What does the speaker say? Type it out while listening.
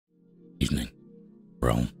evening,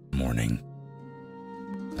 well, morning.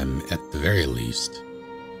 I'm at the very least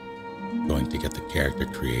going to get the character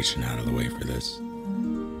creation out of the way for this.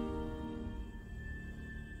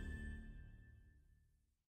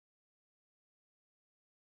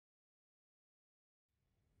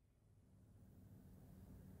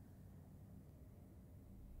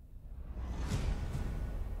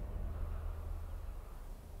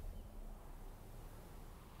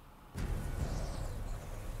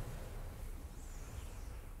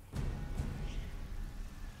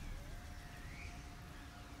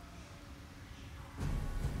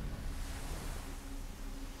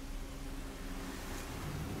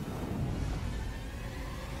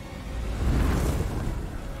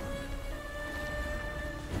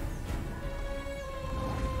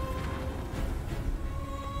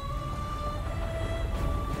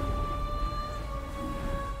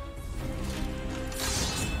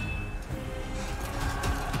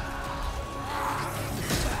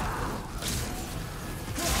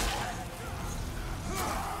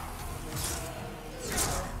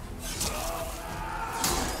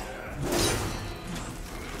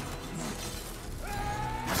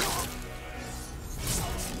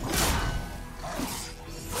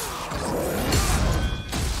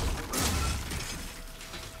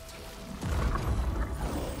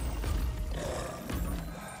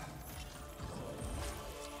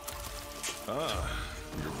 Ah,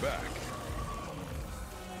 you're back.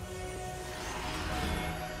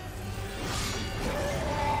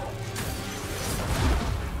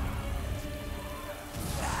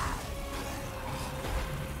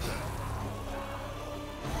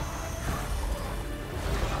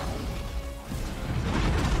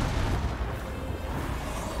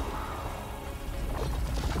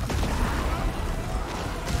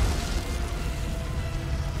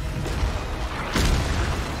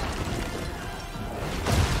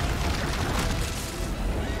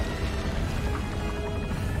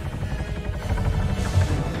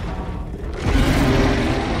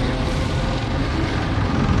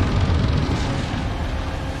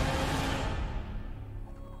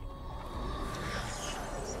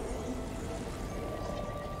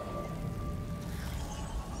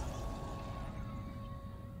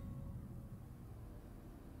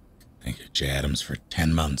 Thank you, J. Adams, for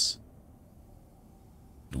 10 months.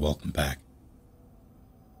 Welcome back.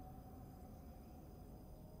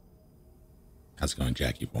 How's it going,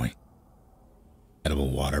 Jackie boy? Edible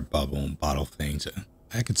water bottle things.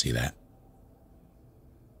 I can see that.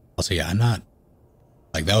 Also, yeah, I'm not...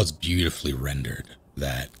 Like, that was beautifully rendered,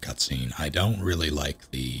 that cutscene. I don't really like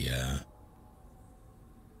the...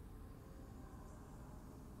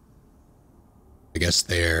 I guess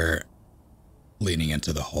they're leaning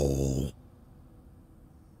into the whole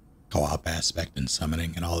co-op aspect and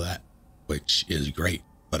summoning and all that, which is great.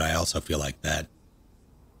 But I also feel like that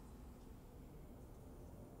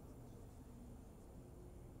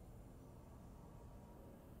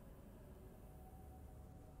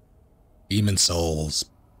Demon Souls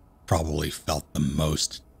probably felt the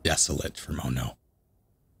most desolate from Ono.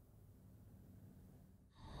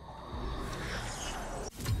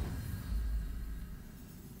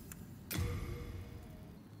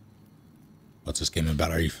 What's this game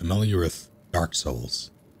about? Are you familiar with Dark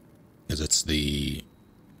Souls? Because it's the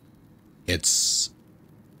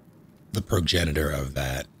progenitor of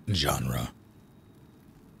that genre.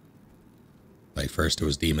 Like, first it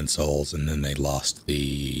was Demon Souls, and then they lost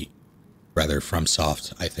the... Rather,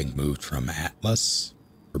 FromSoft, I think, moved from Atlas,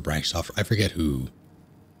 or branched off. I forget who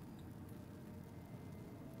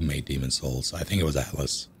made Demon Souls. I think it was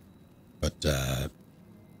Atlas. But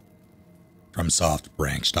FromSoft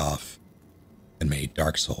branched off and made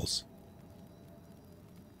Dark Souls.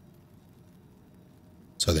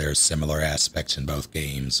 So there's similar aspects in both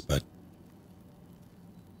games, but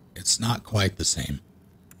it's not quite the same.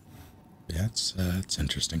 Yeah, it's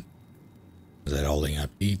interesting. Is that holding up?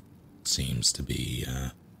 He seems to be,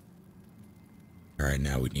 alright,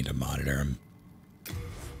 now we need to monitor him.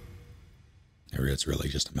 It's really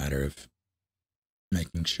just a matter of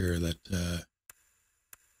making sure that,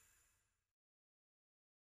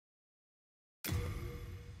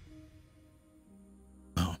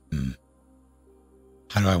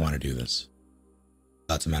 how do I want to do this?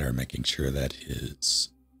 That's a matter of making sure that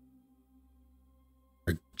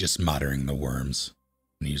or just monitoring the worms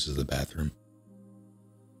when he uses the bathroom.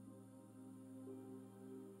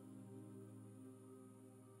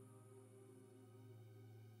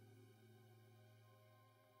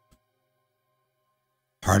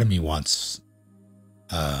 Part of me wants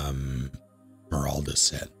Meralda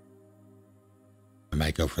set. I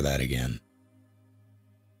might go for that again.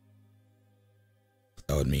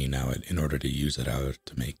 That would mean I would, in order to use it, I would have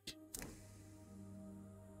to make.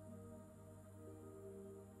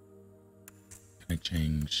 Can I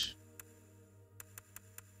change?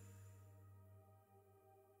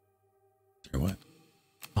 Or what?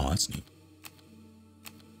 Oh, that's neat.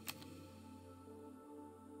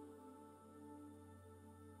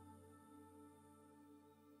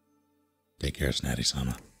 Take care,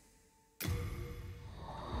 Snatty-sama.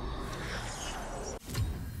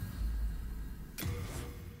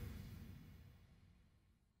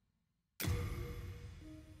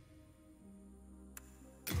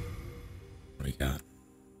 What do we got?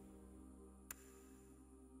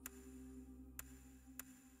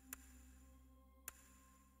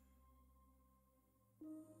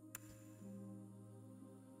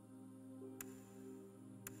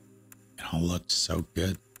 It all looked so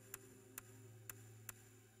good.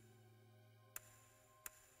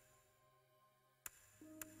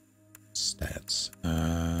 Stats.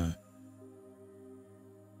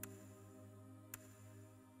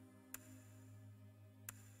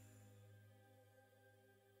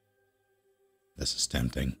 This is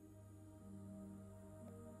tempting.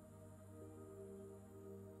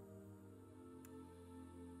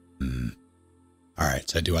 All right,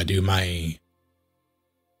 so do I do my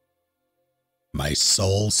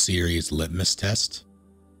Soul Series litmus test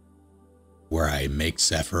where I make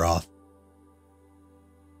Sephiroth?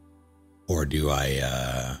 Or do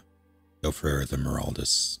I go for the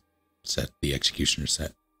Meraldus set, the Executioner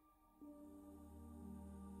set?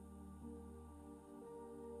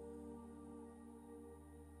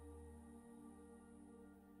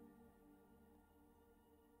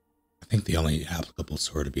 I think the only applicable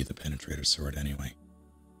sword would be the Penetrator sword anyway.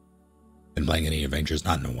 Been playing any Avengers?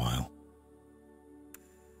 Not in a while.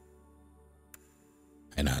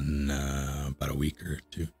 And on about a week or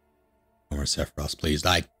two. No more Sephiroth, please.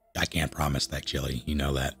 I can't promise that, Chili. You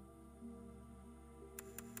know that.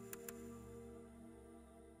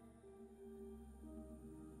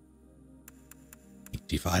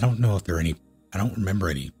 I don't know if there are any. I don't remember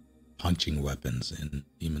any punching weapons in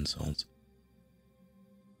Demon Souls.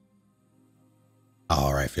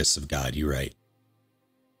 All right, Fists of God. You're right.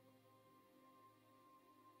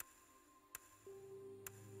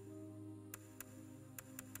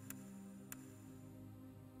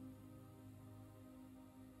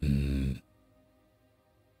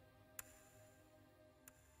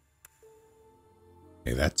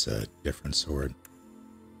 Okay, that's a different sword.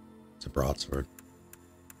 It's a broadsword.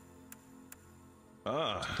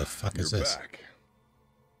 What the fuck is this? Back.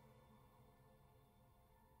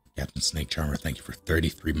 Captain Snake Charmer, thank you for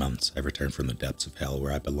 33 months. I've returned from the depths of hell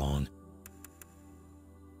where I belong.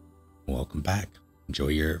 Welcome back. Enjoy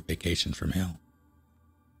your vacation from hell.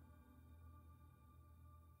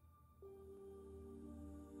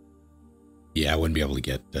 Yeah, I wouldn't be able to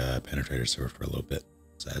get Penetrator Sword for a little bit.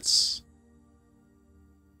 So that's...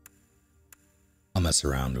 I'll mess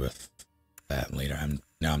around with that later.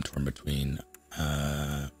 Now I'm torn between...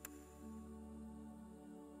 I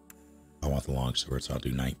want the long sword, so I'll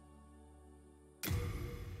do Knight.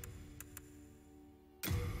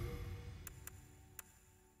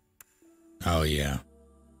 Oh, yeah.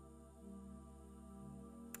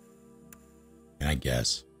 And I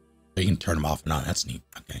guess. So you can turn them off and on. That's neat.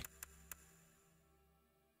 Okay.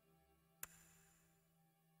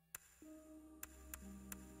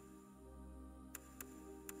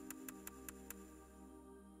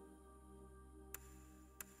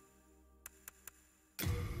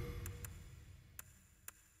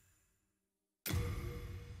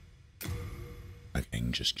 Okay, I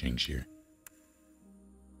can just change here.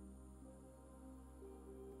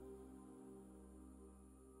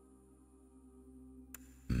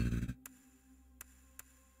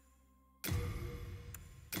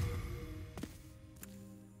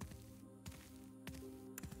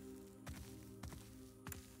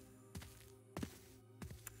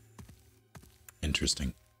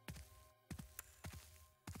 Interesting.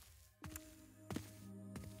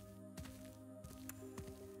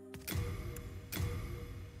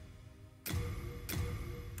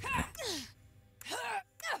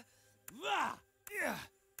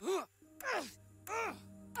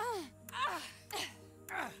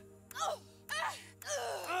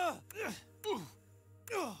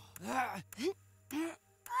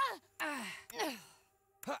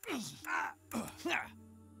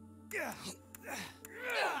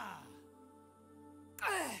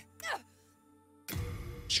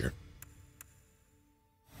 Sure.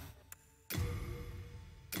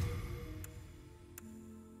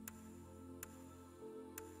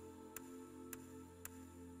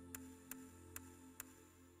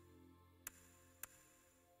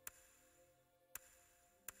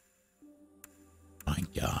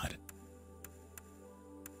 God.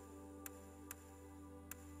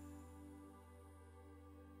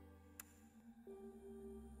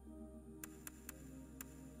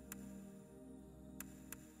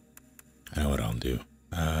 I know what I'll do.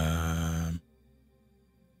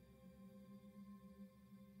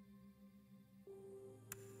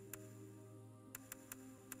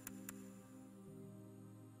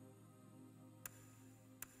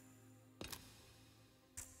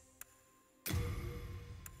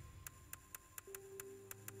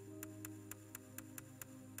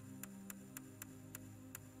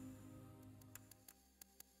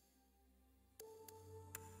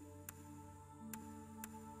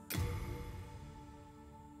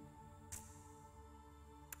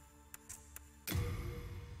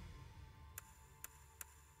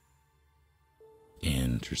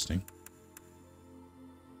 Interesting.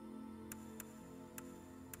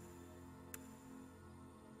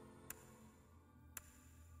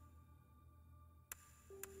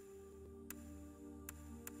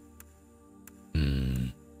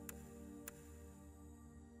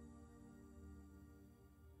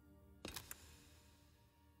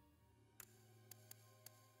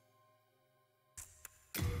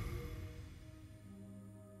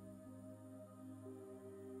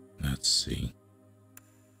 Let's see.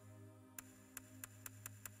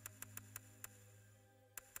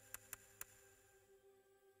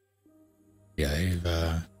 Yeah, they've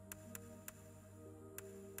got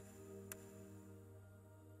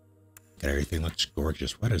everything looks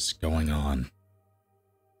gorgeous. What is going on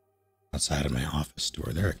outside of my office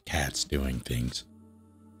door? There are cats doing things.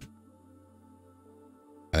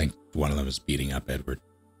 I think one of them is beating up Edward.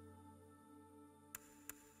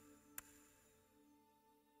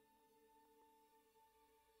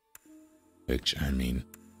 Which, I mean...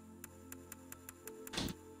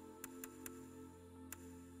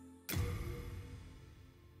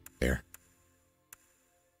 There.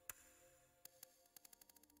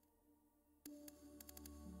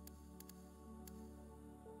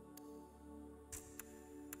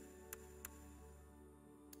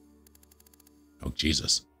 Oh,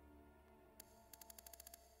 Jesus.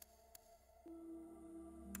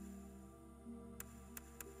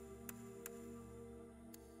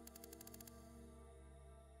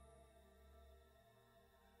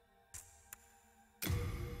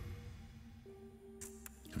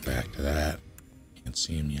 Come back to that. Can't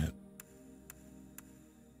see him yet.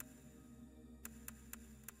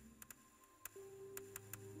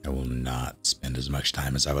 I will not spend as much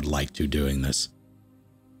time as I would like to doing this.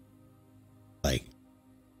 Like,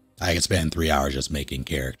 I could spend 3 hours just making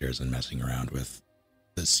characters and messing around with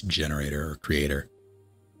this generator or creator,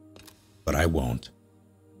 but I won't.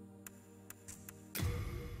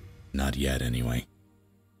 Not yet, anyway.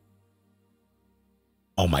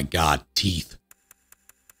 Oh my God, teeth.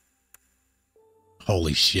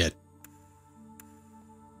 Holy shit.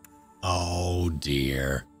 Oh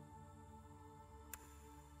dear.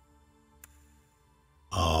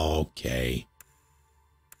 Okay.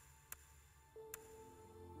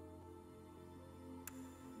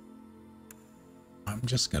 I'm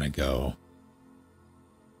just gonna go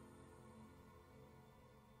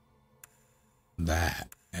that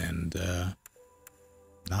and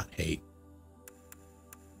not hate.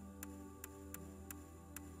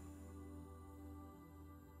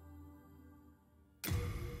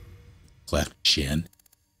 Cleft chin.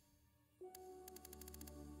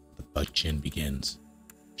 The butt chin begins.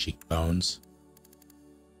 Cheekbones.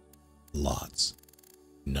 Lots.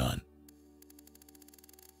 None.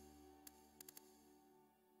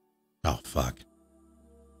 Oh, fuck.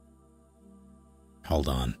 Hold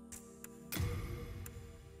on. Let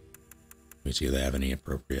me see if they have any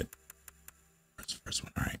appropriate. Where's the first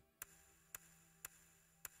one? All right.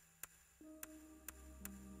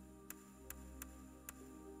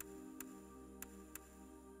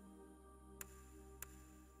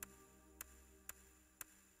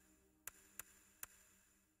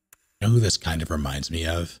 You know who this kind of reminds me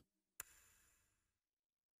of?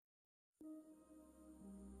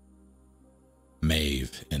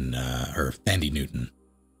 Maeve in, or Thandie Newton.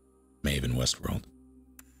 Maeve in Westworld.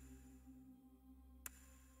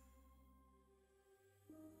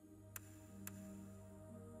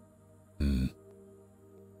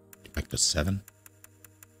 Back to 7.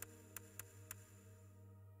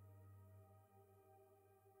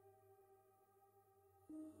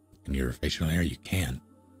 In your facial hair, you can.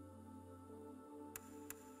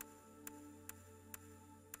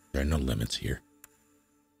 There are no limits here.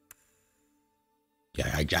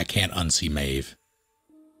 Yeah, I can't unsee Maeve.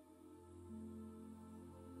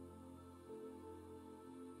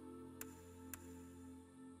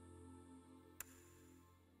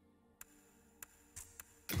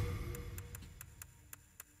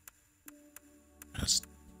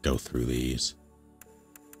 go through these.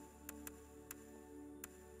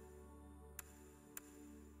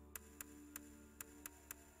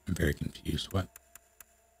 I'm very confused. What?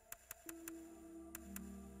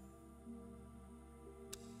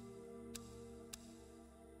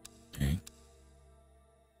 Okay.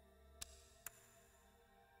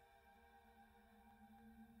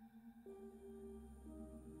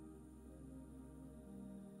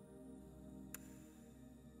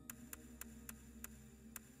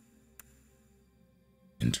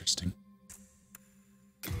 Interesting.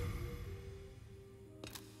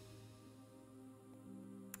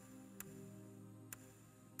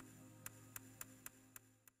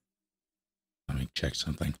 Let me check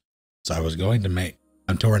something. So I was going to make...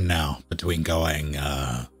 I'm torn now between going...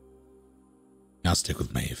 I'll stick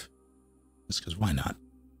with Maeve. Just because why not?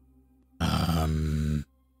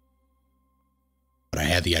 But I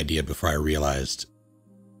had the idea before I realized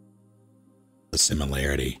the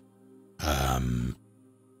similarity.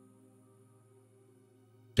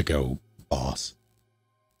 To go boss.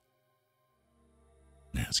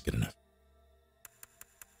 Yeah, that's good enough.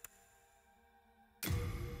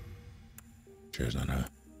 Shares on a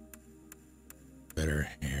better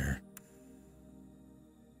hair.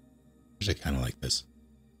 Actually, kind of like this.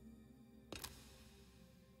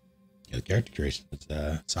 Yeah, the character creation is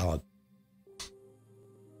solid.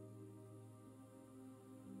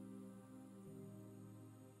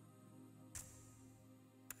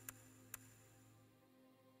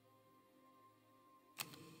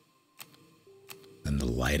 And the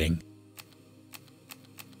lighting.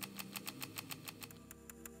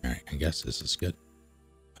 Alright, I guess this is good.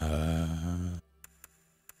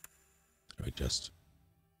 We just...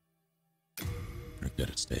 We're good,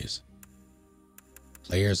 it stays.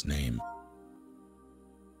 Player's name.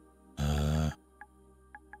 I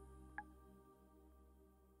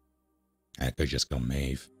could just go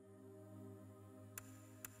Maeve.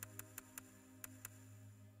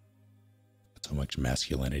 So much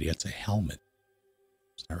masculinity. It's a helmet.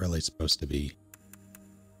 It's not really supposed to be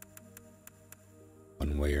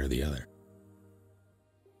one way or the other.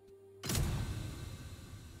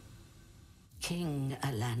 King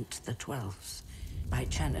Alant the Twelfth, by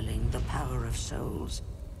channeling the power of souls,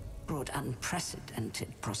 brought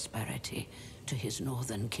unprecedented prosperity to his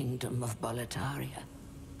northern kingdom of Boletaria.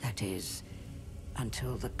 That is,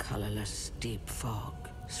 until the colorless deep fog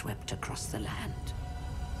swept across the land.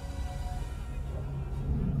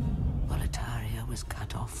 Boletaria was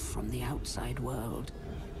cut off from the outside world,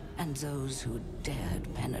 and those who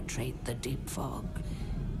dared penetrate the deep fog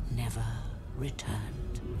never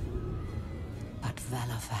returned. But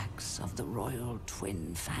Valifax of the Royal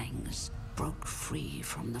Twin Fangs broke free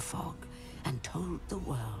from the fog and told the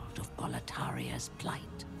world of Boletaria's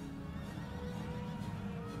plight.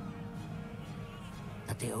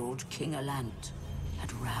 That the old King Alant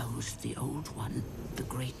had roused the Old One, the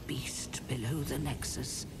great beast below the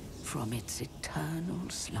Nexus, from its eternal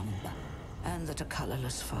slumber, and that a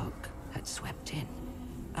colorless fog had swept in,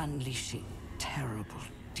 unleashing terrible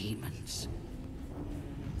demons.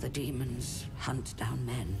 The demons hunt down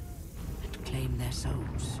men and claim their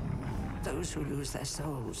souls. Those who lose their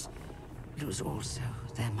souls lose also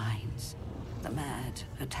their minds. The mad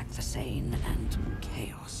attack the sane, and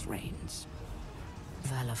chaos reigns.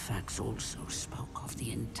 Valifax also spoke of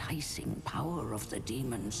the enticing power of the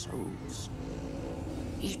demon souls.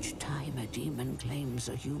 Each time a demon claims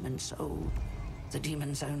a human soul, the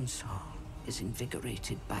demon's own soul is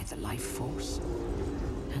invigorated by the life force,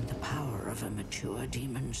 and the power of a mature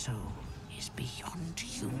demon soul is beyond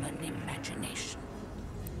human imagination.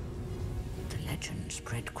 The legend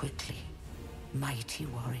spread quickly. Mighty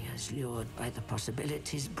warriors lured by the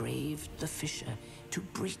possibilities braved the fissure to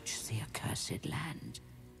breach the accursed land,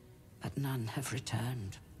 but none have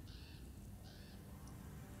returned.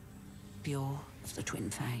 Pure of the Twin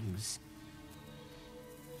Fangs,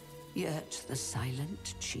 Yurt the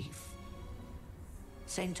Silent Chief,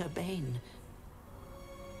 Saint Urbane,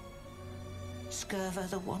 Scurva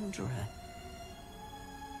the Wanderer,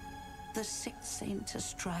 the sixth Saint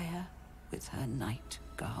Astraea with her Night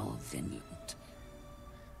Girl Vinland,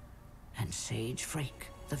 and Sage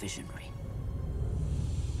Frake the Visionary.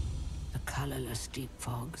 The colorless deep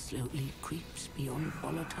fog slowly creeps beyond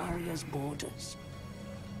Boletaria's borders.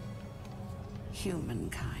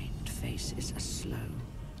 Humankind faces a slow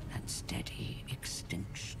and steady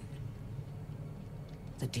extinction.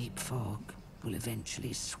 The deep fog will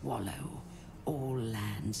eventually swallow all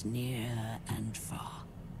lands near and far.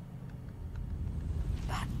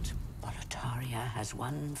 But Boletaria has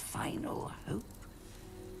one final hope.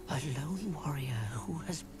 A lone warrior who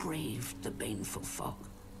has braved the baneful fog.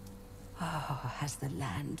 Oh, has the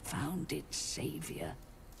land found its savior?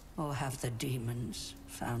 Or have the demons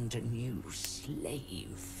found a new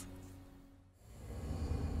slave?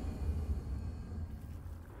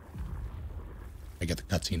 I get the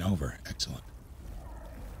cutscene over. Excellent.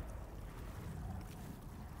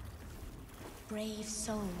 Brave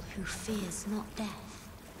soul who fears not death.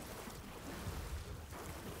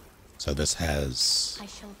 So this has... I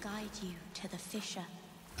shall guide you to the fissure.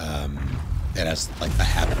 It has like the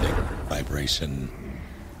haptic vibration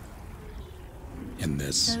in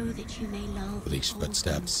this. So that you may lull With each the old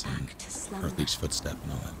footsteps ones and, back to or slumber. with each footstep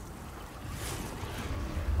and all that.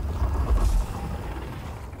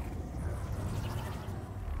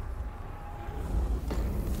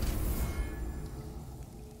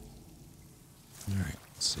 All right,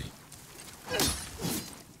 let's see.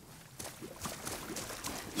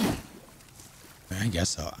 I guess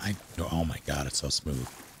so. Oh my god, it's so smooth.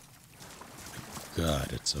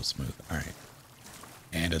 God, it's so smooth. All right,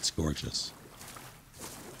 and it's gorgeous.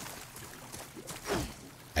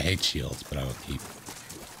 I hate shields, but I will keep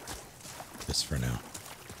this for now.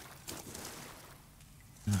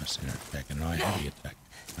 Oh, standard attack and now heavy attack.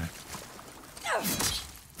 All right.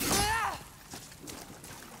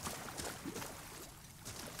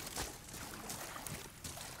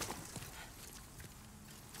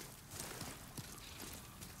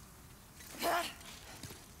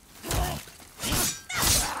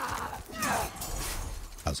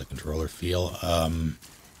 How's the controller feel?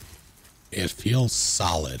 It feels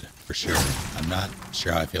solid for sure. I'm not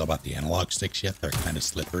sure how I feel about the analog sticks yet. They're kind of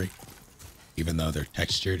slippery. Even though they're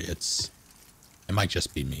textured, it might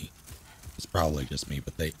just be me. It's probably just me,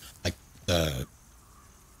 but they, like,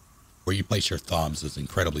 where you place your thumbs is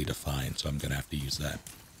incredibly defined, so I'm gonna have to use that.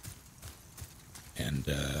 And,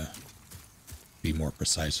 be more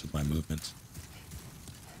precise with my movements.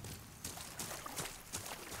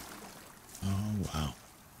 Oh, wow.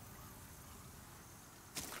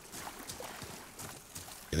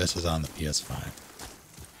 Okay, this is on the PS5.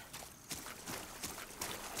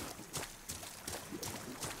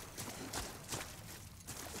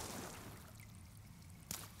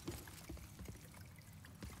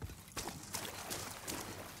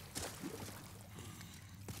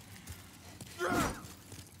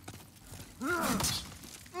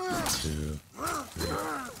 Two, three.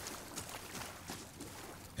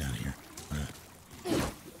 Down here.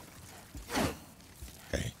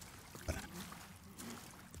 Okay.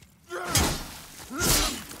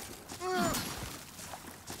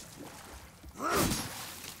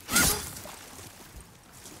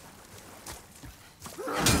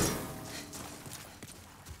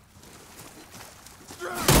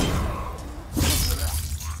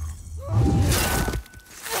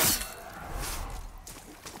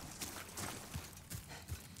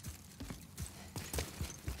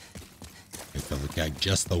 Okay,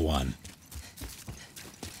 just the one.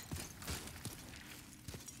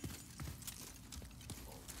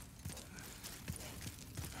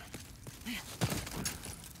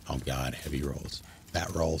 Oh god, heavy rolls.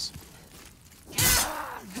 Fat rolls.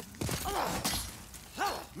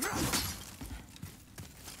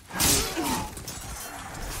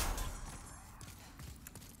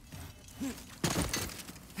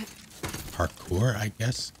 Parkour, I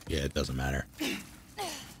guess? Yeah, it doesn't matter.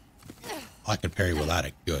 I can parry without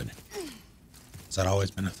it. Good. Has that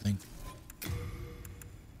always been a thing?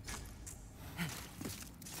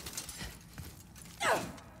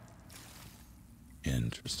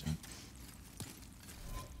 Interesting.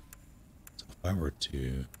 So if I were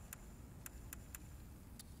to...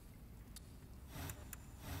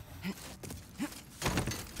 I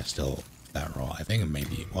still... that roll. I think it may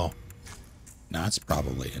be... Well, no, it's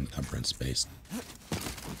probably encumbrance based.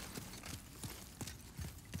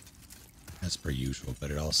 As per usual, but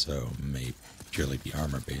it also may purely be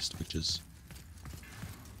armor based, which is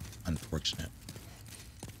unfortunate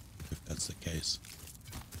if that's the case.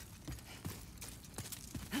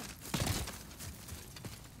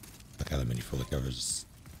 Look how the mini fully covers.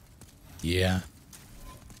 Yeah,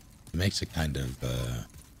 it makes it kind of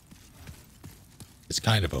it's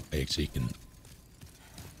kind of opaque, so you can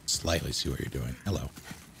slightly see what you're doing. Hello.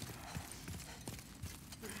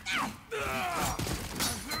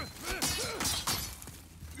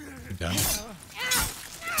 Done.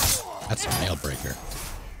 That's a nail breaker.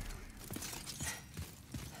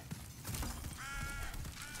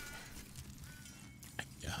 My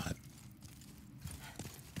God.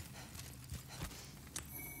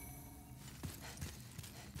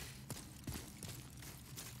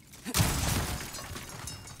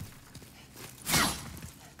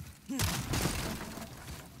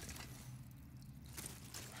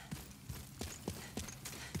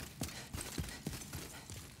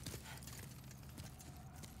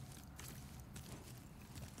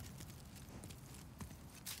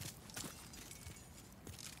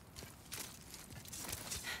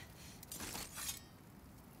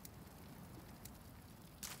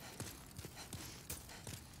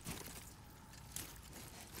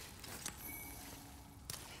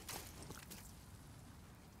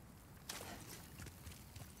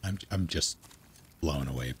 I'm just blown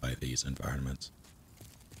away by these environments.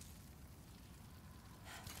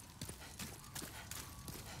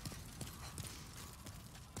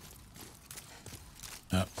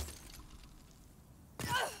 Up.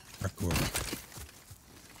 Parkour.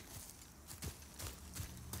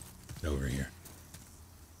 Get over here.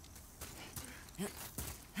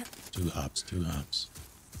 2 hops, 2 hops.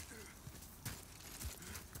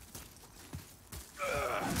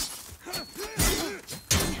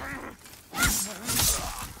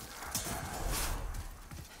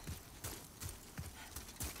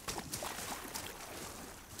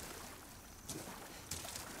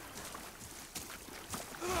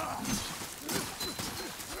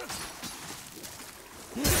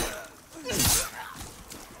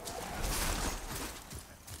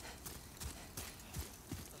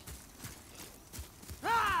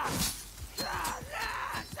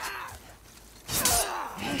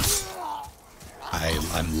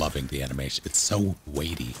 I'm loving the animation. It's so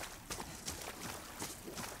weighty.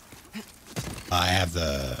 I have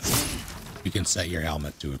the... You can set your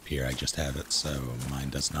helmet to appear. I just have it, so mine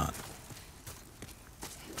does not.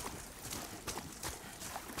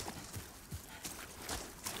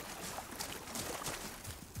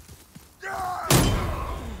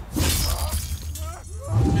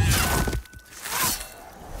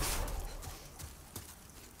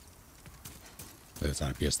 If it's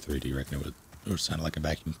on a PS3, do you reckon it would sound like a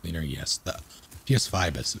vacuum cleaner? Yes. The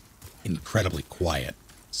PS5 is incredibly quiet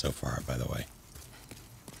so far, by the way.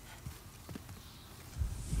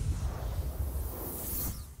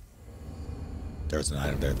 There's an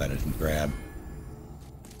item there that I didn't grab.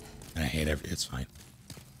 And I hate it's fine.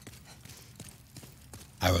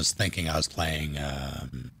 I was thinking I was playing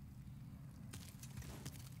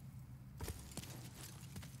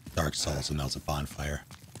Dark Souls and there was a bonfire.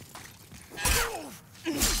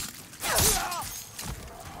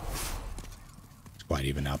 It's quite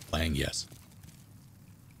even out playing, yes.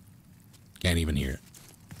 Can't even hear it.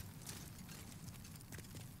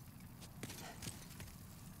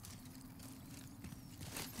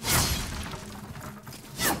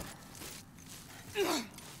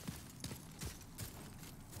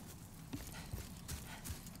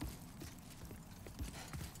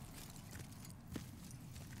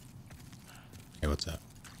 Okay, what's up?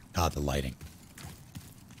 Ah, the lighting.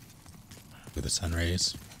 With the sun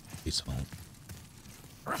rays. Peaceful.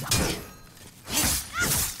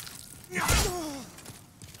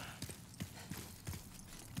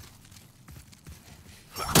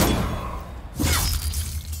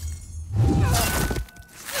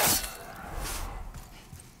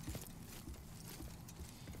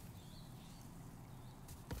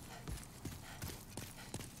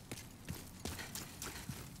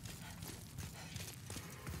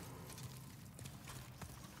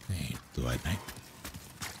 Hey, blue-eyed knight.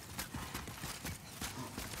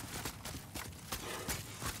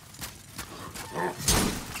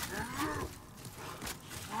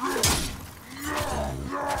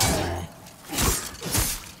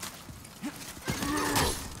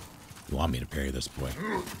 You want me to parry this boy?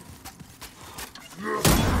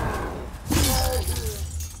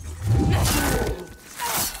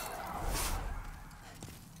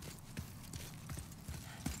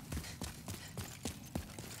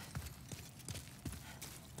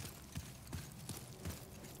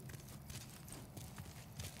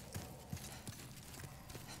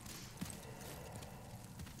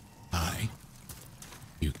 Hi.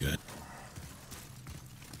 You good?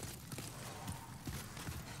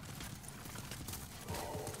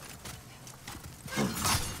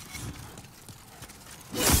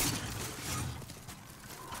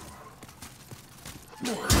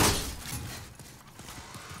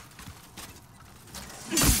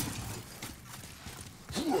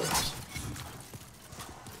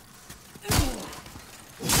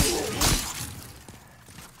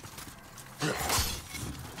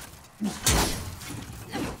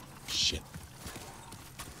 Shit.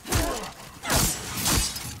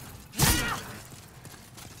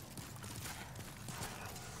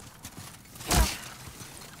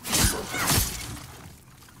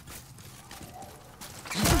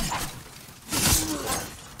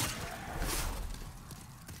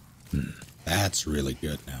 That's really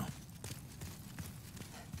good now.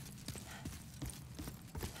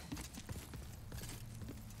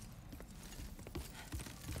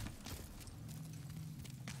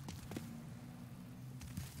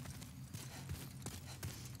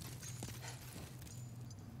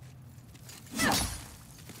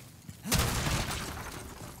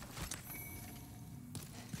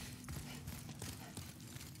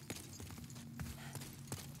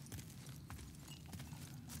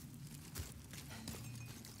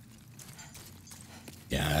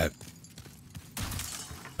 Yeah, I have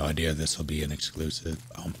no idea this will be an exclusive.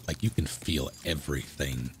 Like, you can feel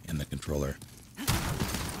everything in the controller.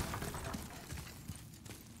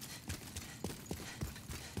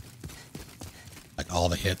 Like, all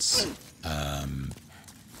the hits, the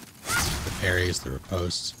parries, the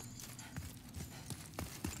ripostes.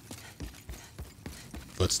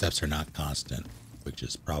 Footsteps are not constant, which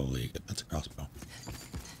is probably good. That's a crossbow.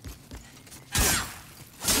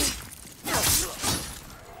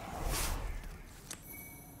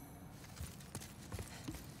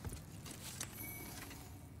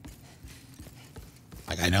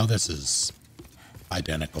 Like, I know this is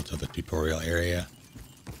identical to the tutorial area,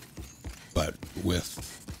 but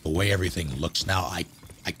with the way everything looks now, I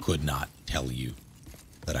could not tell you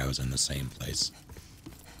that I was in the same place.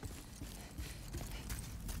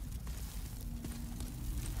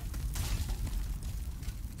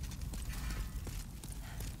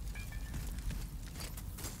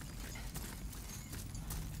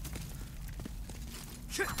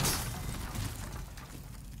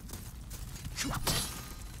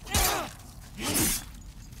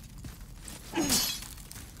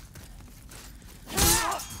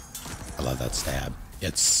 I love that stab.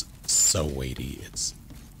 It's so weighty. It's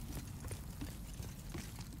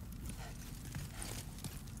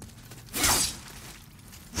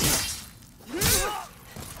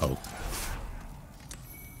oh.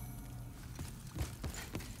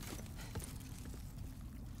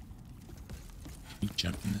 Can you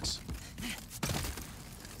jump in this? I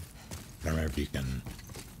don't remember if you can.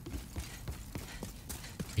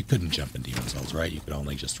 You couldn't jump in Demon Souls, right? You could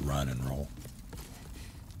only just run and roll.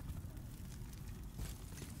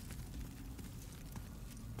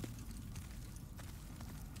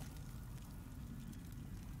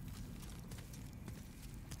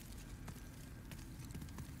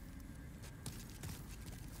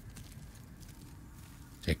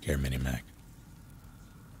 Take care, Mini-Mac.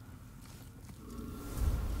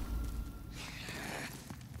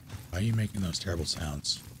 Why are you making those terrible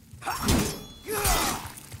sounds?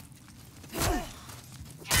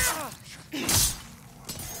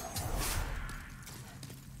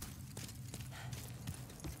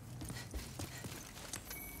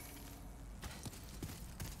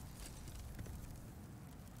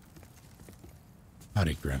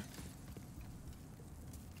 Howdy, Grim.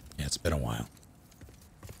 Yeah, it's been a while.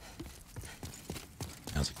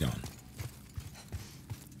 How's it going?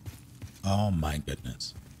 Oh my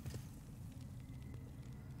goodness.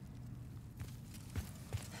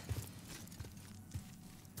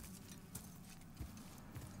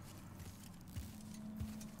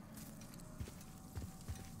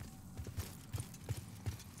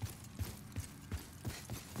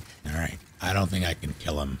 All right. I don't think I can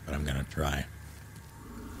kill him, but I'm gonna try.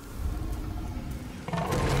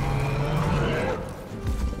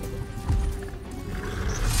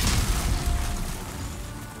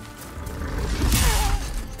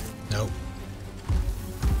 Nope.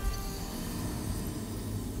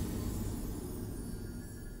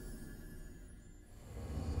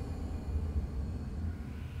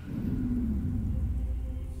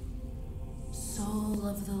 Soul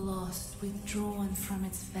of the lost withdrawn from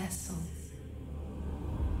its vessel.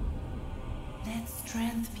 Let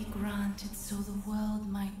strength be granted so the world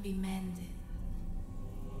might be mended.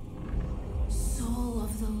 Soul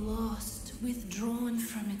of the lost withdrawn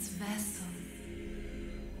from its vessel.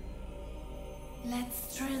 Let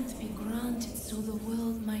strength be granted so the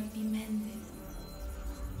world might be mended.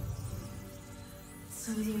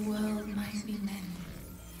 So the world might be mended.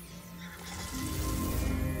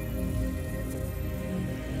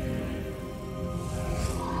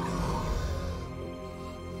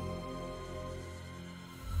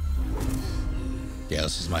 Yeah,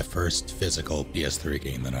 this is my first physical PS3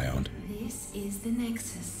 game that I owned. This is the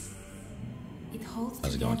Nexus. It holds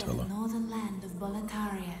How's it going, together the Tolo? northern land of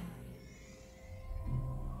Boletaria.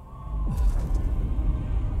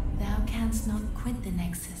 Thou canst not quit the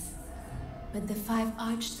Nexus, but the 5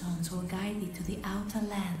 Archstones will guide thee to the outer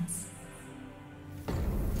lands.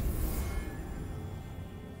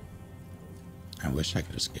 I wish I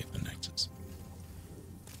could escape the Nexus.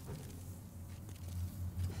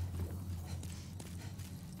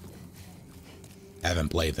 I haven't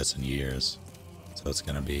played this in years, so it's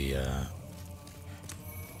gonna be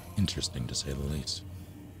interesting to say the least.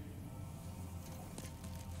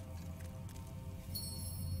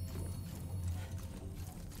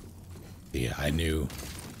 Yeah, I knew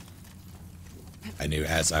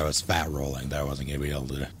as I was fat rolling that I wasn't gonna be able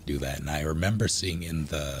to do that, and I remember seeing in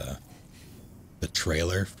the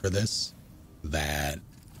trailer for this that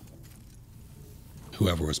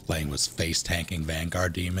whoever was playing was face tanking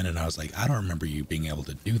Vanguard Demon, and I was like, I don't remember you being able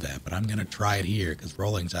to do that, but I'm gonna try it here because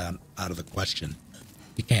rolling's out of the question.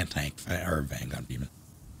 You can't tank or Vanguard Demon.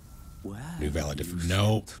 New valid different.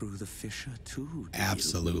 No. Through the fissure too.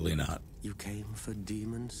 Absolutely not. You came for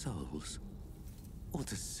demon souls, or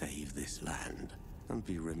to save this land and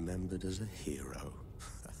be remembered as a hero.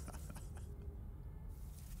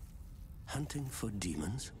 Hunting for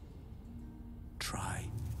demons? Try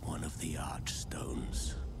one of the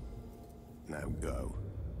archstones. Now go.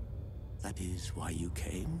 That is why you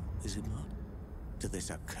came, is it not? To this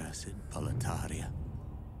accursed Boletaria?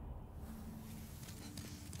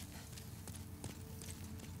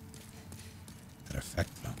 That effect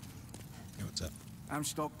though. Hey, what's up? I'm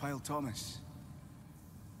Stockpile Thomas.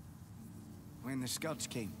 When the Scourge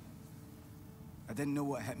came, I didn't know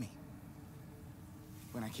what hit me.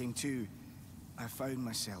 When I came to, I found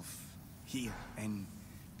myself here in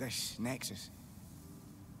this nexus.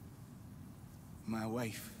 My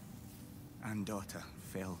wife and daughter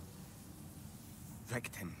fell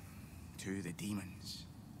victim to the demons.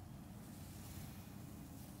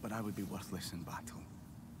 But I would be worthless in battle.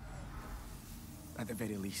 At the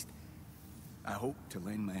very least, I hope to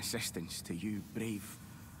lend my assistance to you brave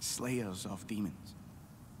slayers of demons.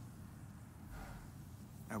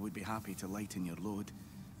 I would be happy to lighten your load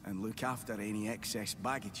and look after any excess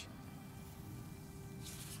baggage.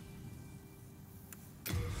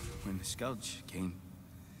 When the Scourge came,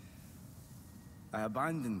 I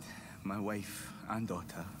abandoned my wife and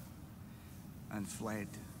daughter and fled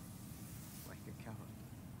like a coward.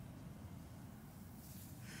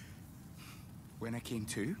 When I came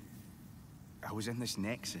to, I was in this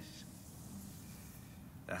nexus.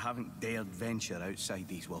 I haven't dared venture outside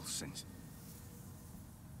these walls since.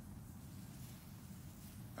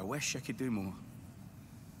 I wish I could do more,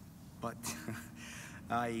 but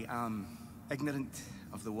I am ignorant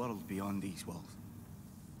of the world beyond these walls.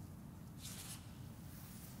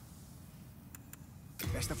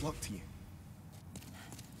 Best of luck to you.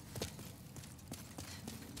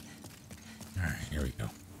 All right, here we go.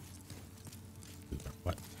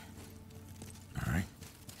 What? All right.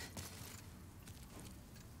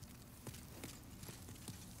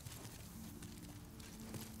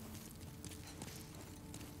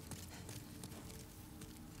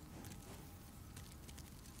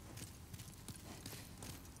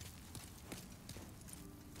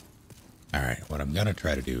 All right, what I'm gonna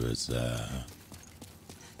try to do is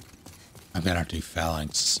I'm gonna have to do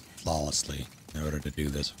phalanx flawlessly in order to do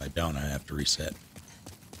this. If I don't, I have to reset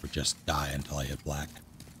or just die until I hit black.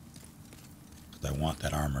 Because I want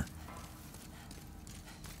that armor.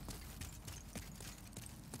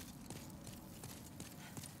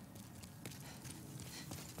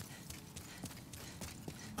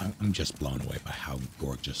 I'm just blown away by how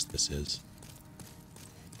gorgeous this is.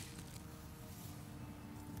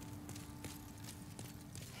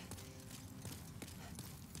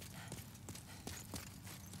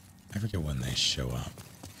 I forget when they show up.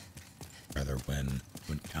 Rather, when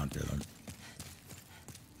we encounter them.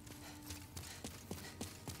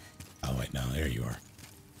 Oh, wait, no, there you are.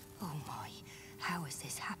 Oh my, how has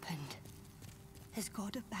this happened? Has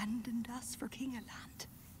God abandoned us for King Aland,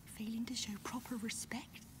 failing to show proper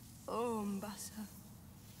respect? Oh, Mbassa.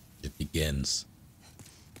 It begins.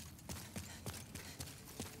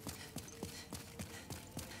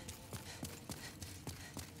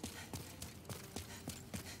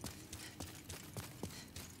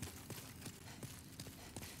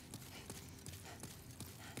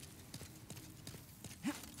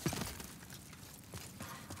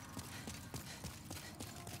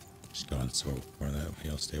 Just going so for that way,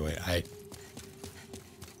 he'll stay away. I'd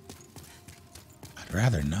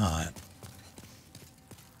rather not.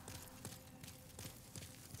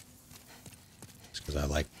 Just because I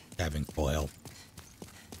like having full health. I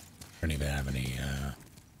don't even have any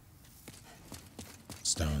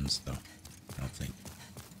stones, though. I don't think.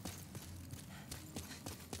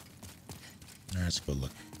 Alright, let's go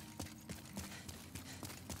look.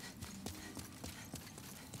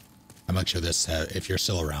 How much of this, if you're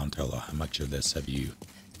still around, Tolo, how much of this have you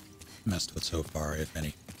messed with so far, if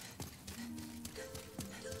any?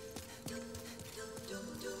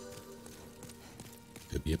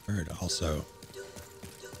 Could be a bird. Also,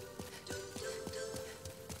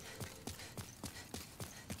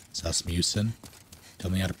 Susmusen.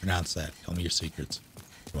 Tell me how to pronounce that. Tell me your secrets.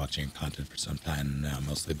 Been watching content for some time now,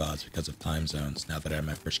 mostly bots because of time zones. Now that I had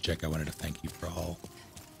my first check, I wanted to thank you for all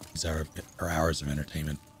these hours of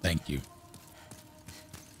entertainment. Thank you.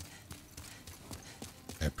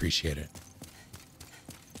 I appreciate it.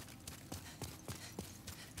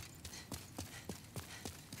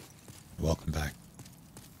 Welcome back.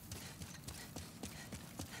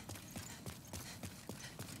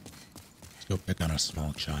 go pick on a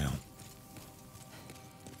small child.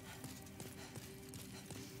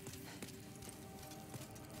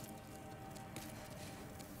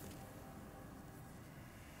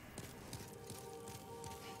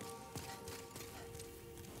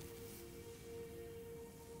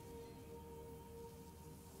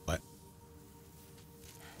 What?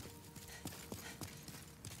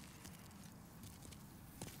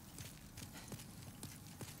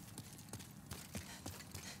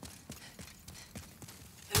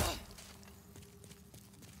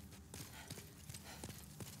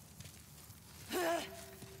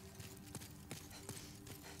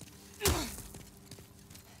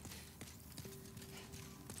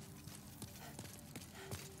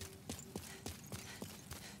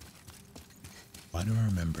 Why do I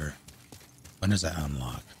remember? When does that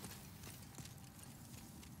unlock?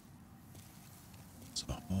 So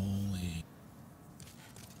holy.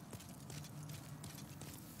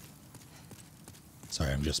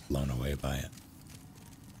 Sorry, I'm just blown away by it.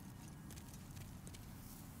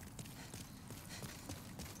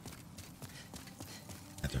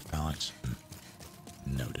 Phalanx.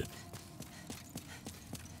 Noted.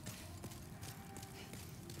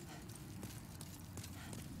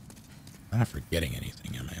 I'm not forgetting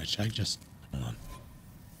anything, am I? Should I just hold on?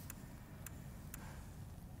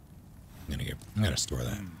 I'm gonna store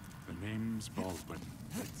that. The name's Baldwin.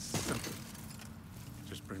 It's simple.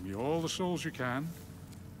 Just bring me all the souls you can.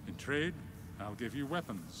 In trade, I'll give you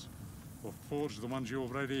weapons, or forge the ones you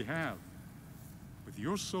already have. With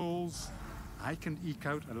your souls, I can eke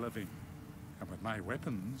out a living. And with my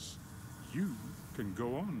weapons, you can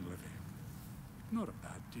go on living. Not a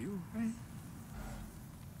bad deal, eh?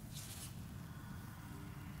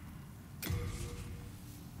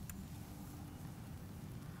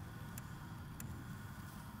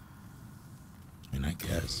 I mean, I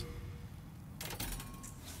guess.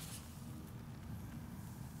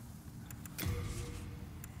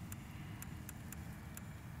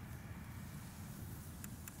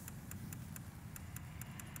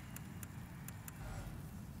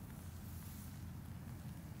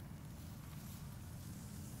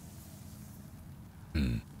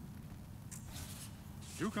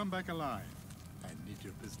 You come back alive. I need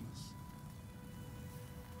your business.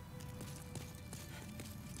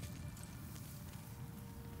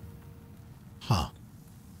 Huh.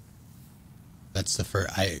 That's the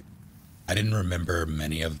first. I didn't remember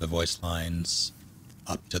many of the voice lines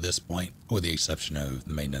up to this point, with the exception of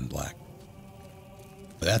the Maiden in Black.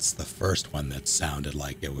 But that's the first one that sounded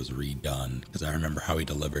like it was redone, because I remember how he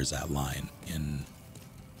delivers that line in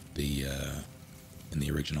the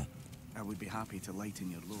original. I would be happy to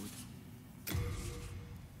lighten your load.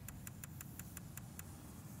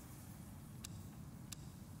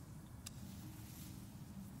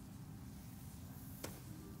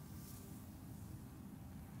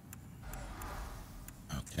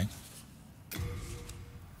 Okay.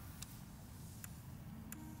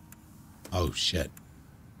 Oh shit.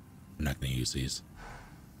 I'm not going to use these.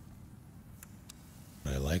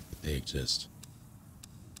 But I like that they exist.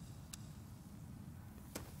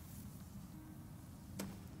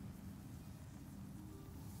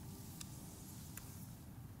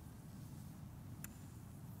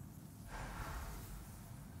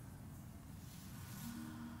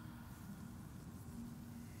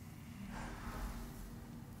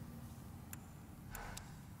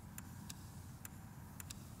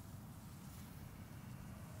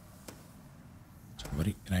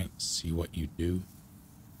 Can I see what you do?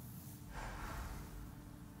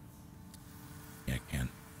 Yeah, I can.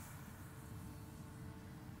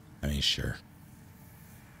 I mean, sure.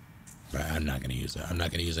 But I'm not going to use that. I'm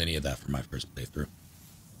not going to use any of that for my first playthrough.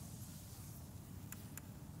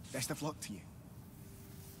 Best of luck to you.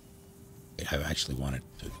 I actually wanted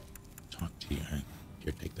to talk to you.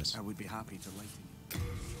 Here, take this. I would be happy to lighten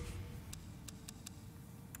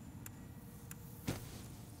you.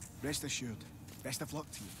 Rest assured. Best of luck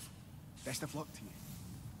to you. Best of luck to you.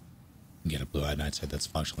 Get a blue-eyed night's head that's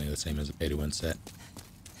functionally the same as a pay-to-win set.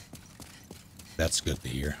 That's good to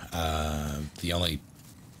hear. The only...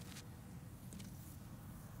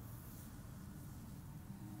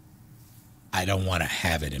 I don't want to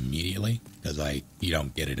have it immediately, because you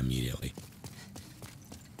don't get it immediately.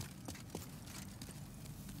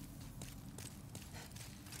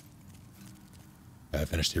 I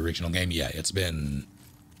finished the original game. Yeah, it's been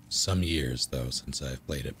some years, though, since I've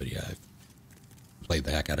played it. But yeah, I've played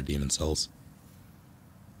the heck out of Demon's Souls.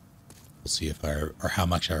 We'll see if or how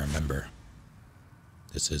much I remember.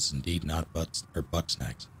 This is indeed not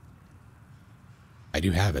Bugsnax. I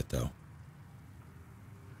do have it, though.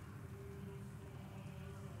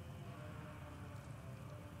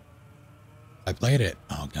 I played it,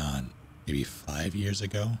 oh god, maybe 5 years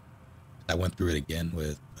ago. I went through it again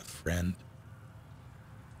with a friend.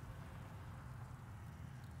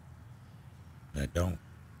 But I don't.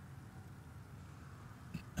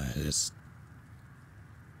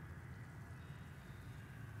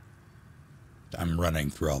 I'm running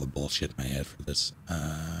through all the bullshit in my head for this.